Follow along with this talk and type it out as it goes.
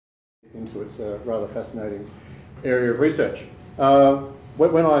into. It's a rather fascinating area of research.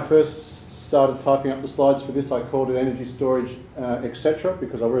 When I first started typing up the slides for this, I called it energy storage, etc.,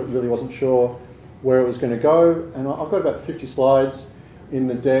 because I really wasn't sure where it was going to go. And I've got about 50 slides in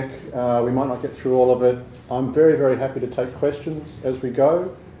the deck. We might not get through all of it. I'm very, very happy to take questions as we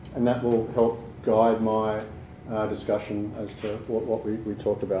go, and that will help guide my discussion as to what we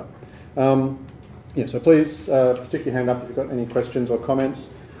talk about. Yeah, so please stick your hand up if you've got any questions or comments.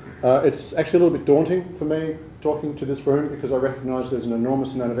 It's actually a little bit daunting for me talking to this room because I recognise there's an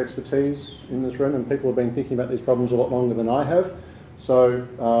enormous amount of expertise in this room and people have been thinking about these problems a lot longer than I have. So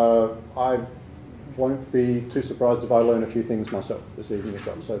I won't be too surprised if I learn a few things myself this evening as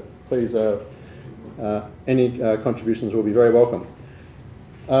well. So please, any contributions will be very welcome.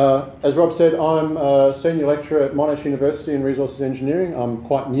 As Rob said, I'm a senior lecturer at Monash University in Resources Engineering. I'm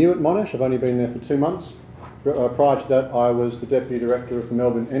quite new at Monash. I've only been there for 2 months. Prior to that, I was the Deputy Director of the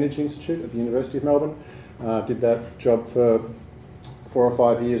Melbourne Energy Institute at the University of Melbourne. Did that job for 4 or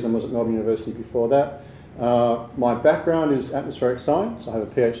 5 years and was at Melbourne University before that. My background is atmospheric science. I have a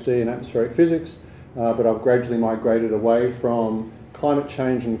PhD in atmospheric physics, but I've gradually migrated away from climate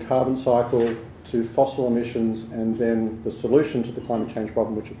change and carbon cycle to fossil emissions and then the solution to the climate change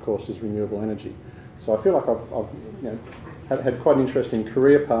problem, which of course is renewable energy. So I feel like I've had quite an interesting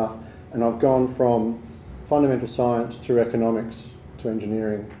career path, and I've gone from fundamental science through economics to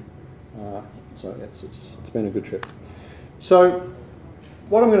engineering. So it's been a good trip. So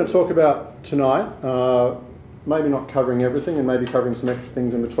what I'm going to talk about tonight, maybe not covering everything and maybe covering some extra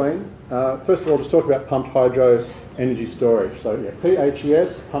things in between. First of all, just talk about pumped hydro energy storage. So yeah,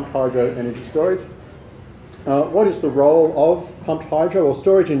 PHES, pumped hydro energy storage. What is the role of pumped hydro or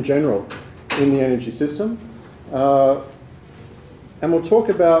storage in general in the energy system? And we'll talk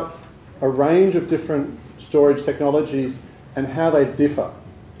about a range of different storage technologies and how they differ.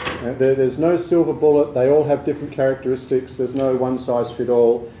 There's no silver bullet, they all have different characteristics, there's no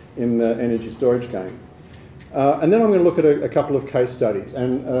one-size-fit-all in the energy storage game. And then I'm going to look at a couple of case studies,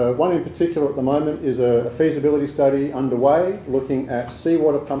 and one in particular at the moment is a feasibility study underway looking at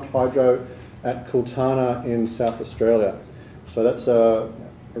seawater pumped hydro at Kultana in South Australia. So that's a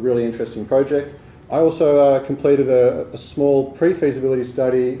really interesting project. I also completed a small pre-feasibility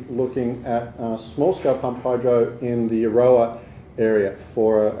study looking at small-scale pumped hydro in the Euroa area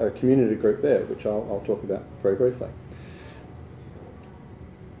for a community group there, which I'll talk about very briefly.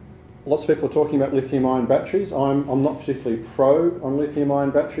 Lots of people are talking about lithium-ion batteries. I'm not particularly pro on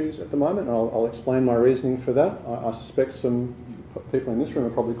lithium-ion batteries at the moment. I'll explain my reasoning for that. I suspect some people in this room are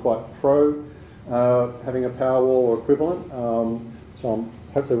probably quite pro having a Powerwall or equivalent. So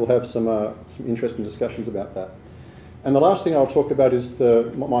hopefully we'll have some interesting discussions about that. And the last thing I'll talk about is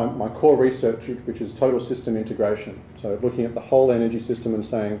my core research, which is total system integration. So looking at the whole energy system and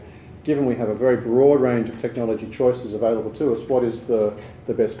saying, given we have a very broad range of technology choices available to us, what is the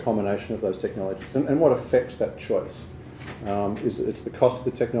best combination of those technologies and what affects that choice? It's the cost of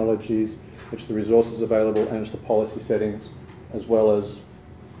the technologies, it's the resources available, and it's the policy settings, as well as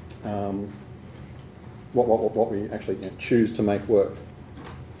what we actually choose to make work.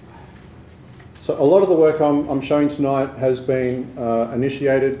 So a lot of the work I'm showing tonight has been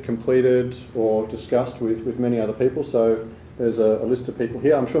initiated, completed, or discussed with many other people. So there's a list of people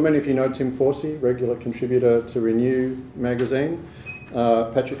here. I'm sure many of you know Tim Forsey, regular contributor to Renew magazine.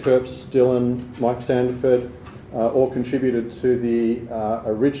 Patrick Herbst, Dylan, Mike Sandiford, all contributed to the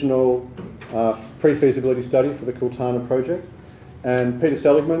original pre-feasibility study for the Kultana project. And Peter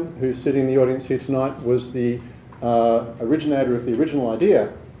Seligman, who's sitting in the audience here tonight, was the originator of the original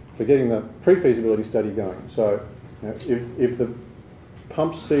idea for getting the pre-feasibility study going. So if the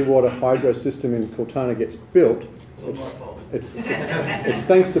pumped seawater hydro system in Kultana gets built, it's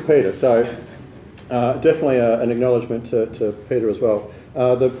thanks to Peter. So definitely an acknowledgement to Peter as well.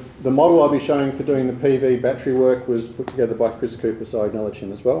 The model I'll be showing for doing the PV battery work was put together by Chris Cooper, so I acknowledge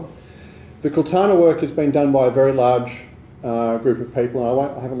him as well. The Kultana work has been done by a very large group of people,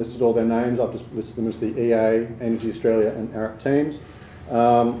 and I haven't listed all their names. I've just listed them as the EA, Energy Australia and ARAP teams.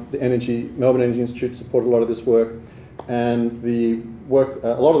 The Melbourne Energy Institute supported a lot of this work, and the work, a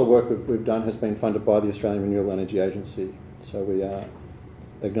lot of the work we've done has been funded by the Australian Renewable Energy Agency, so we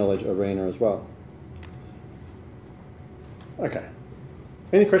acknowledge ARENA as well. Okay,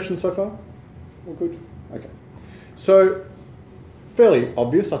 any questions so far? All good? Okay, so fairly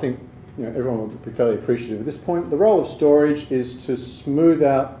obvious, I think everyone would be fairly appreciative at this point. The role of storage is to smooth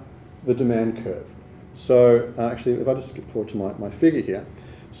out the demand curve. So actually, if I just skip forward to my figure here.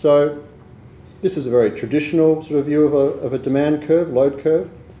 So this is a very traditional sort of view of a demand curve, load curve.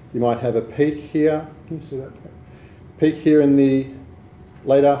 You might have a peak here. Can you see that? Peak here in the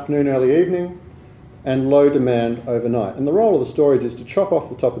late afternoon, early evening, and low demand overnight. And the role of the storage is to chop off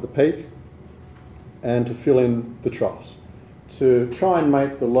the top of the peak and to fill in the troughs, to try and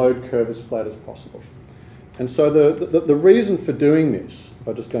make the load curve as flat as possible. And so the reason for doing this,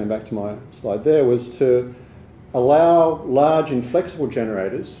 by just going back to my slide there, was to allow large inflexible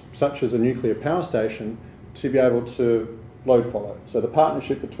generators, such as a nuclear power station, to be able to load follow. So the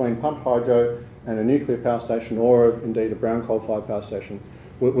partnership between pumped hydro and a nuclear power station, or indeed a brown coal-fired power station,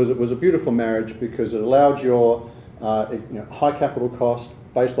 was a beautiful marriage, because it allowed your high capital cost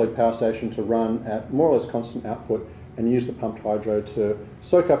baseload power station to run at more or less constant output and use the pumped hydro to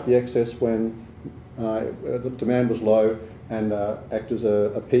soak up the excess when the demand was low and act as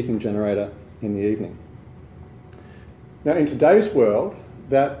a peaking generator in the evening. Now, in today's world,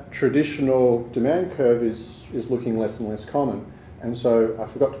 that traditional demand curve is looking less and less common. And so I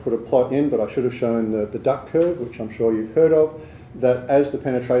forgot to put a plot in, but I should have shown the duck curve, which I'm sure you've heard of, that as the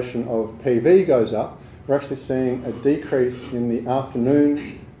penetration of PV goes up, we're actually seeing a decrease in the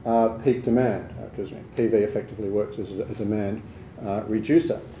afternoon peak demand, because PV effectively works as a demand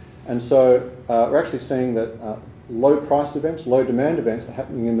reducer. And so we're actually seeing that low price events, low demand events are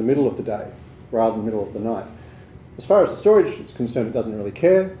happening in the middle of the day rather than the middle of the night. As far as the storage is concerned, it doesn't really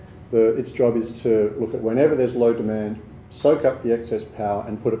care. Its job is to look at whenever there's low demand, soak up the excess power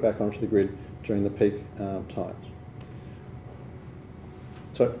and put it back onto the grid during the peak times.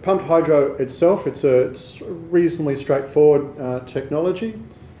 So pumped hydro itself, it's reasonably straightforward technology.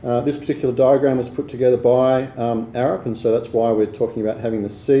 This particular diagram was put together by Arup, and so that's why we're talking about having the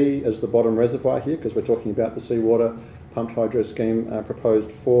sea as the bottom reservoir here, because we're talking about the seawater pumped hydro scheme proposed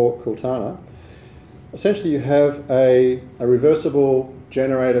for Kultana. Essentially, you have a reversible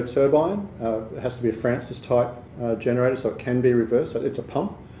generator turbine. It has to be a Francis type generator, so it can be reversed. So it's a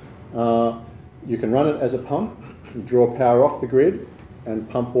pump. You can run it as a pump. You draw power off the grid and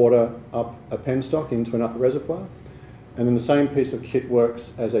pump water up a penstock into an upper reservoir. And then the same piece of kit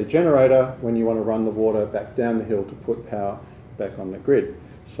works as a generator when you want to run the water back down the hill to put power back on the grid.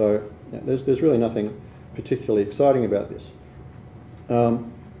 So there's really nothing particularly exciting about this.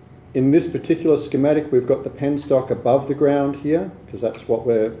 In this particular schematic, we've got the penstock above the ground here, because that's what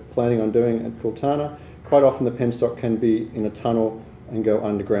we're planning on doing at Kultana. Quite often the penstock can be in a tunnel and go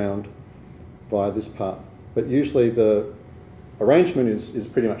underground via this path. But usually the arrangement is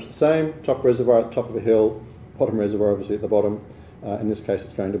pretty much the same. Top reservoir at the top of a hill, bottom reservoir obviously at the bottom. In this case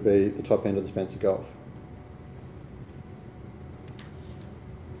it's going to be the top end of the Spencer Gulf.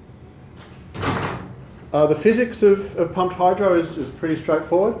 The physics of pumped hydro is pretty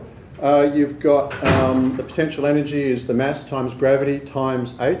straightforward. You've got the potential energy is the mass times gravity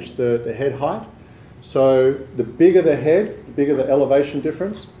times h, the head height. So the bigger the head, the bigger the elevation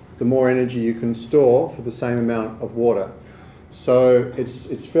difference, the more energy you can store for the same amount of water. So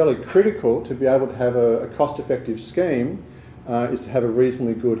it's fairly critical to be able to have a cost-effective scheme is to have a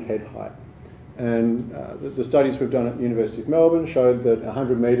reasonably good head height. And the studies we've done at the University of Melbourne showed that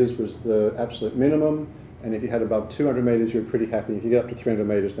 100 metres was the absolute minimum, and if you had above 200 metres you're pretty happy. If you get up to 300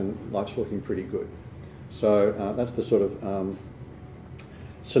 metres then life's looking pretty good. So that's the sort of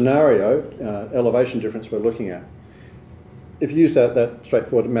scenario, elevation difference we're looking at. If you use that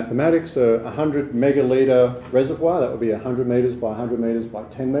straightforward mathematics, a 100 megalitre reservoir, that would be 100 metres by 100 metres by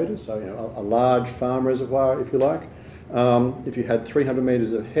 10 metres, so a large farm reservoir if you like. If you had 300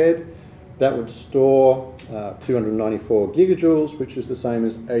 metres of head, that would store 294 gigajoules, which is the same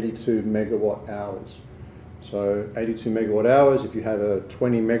as 82 megawatt hours. So 82 megawatt hours, if you had a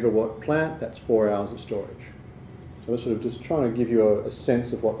 20 megawatt plant, that's 4 hours of storage. So we're sort of just trying to give you a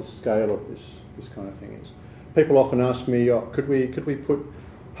sense of what the scale of this kind of thing is. People often ask me, could we put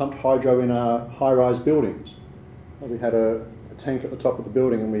pumped hydro in our high-rise buildings? Well, we had a tank at the top of the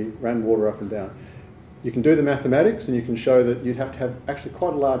building and we ran water up and down. You can do the mathematics and you can show that you'd have to have actually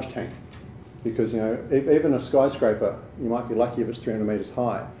quite a large tank, because even a skyscraper, you might be lucky if it's 300 metres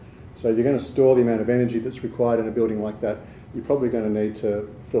high. So if you're going to store the amount of energy that's required in a building like that, you're probably going to need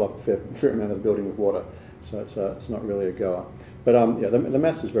to fill up a fair amount of the building with water. So it's not really a goer. But yeah, the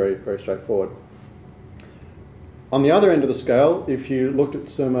maths is very, very straightforward. On the other end of the scale, if you looked at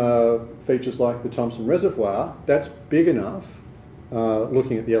some features like the Thomson Reservoir, that's big enough,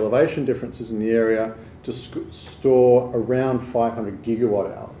 looking at the elevation differences in the area, to store around 500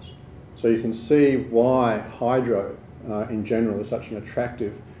 gigawatt hours. So you can see why hydro in general is such an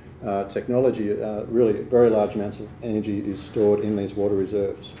attractive technology. Really very large amounts of energy is stored in these water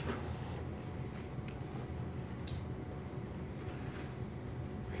reserves.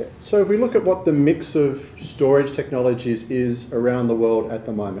 So if we look at what the mix of storage technologies is around the world at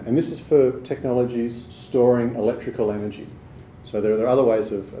the moment, and this is for technologies storing electrical energy. So there are other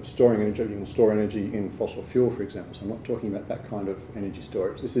ways of storing energy. You can store energy in fossil fuel, for example. So I'm not talking about that kind of energy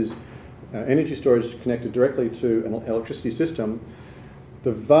storage. This is energy storage connected directly to an electricity system.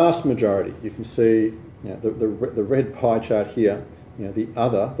 The vast majority, you can see the red pie chart here,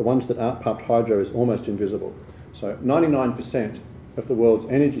 the ones that aren't pumped hydro is almost invisible. So 99% of the world's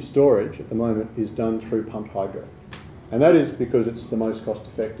energy storage at the moment is done through pumped hydro. And that is because it's the most cost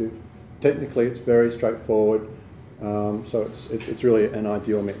effective. Technically it's very straightforward, so it's really an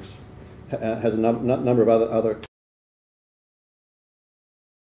ideal mix. It has a number of other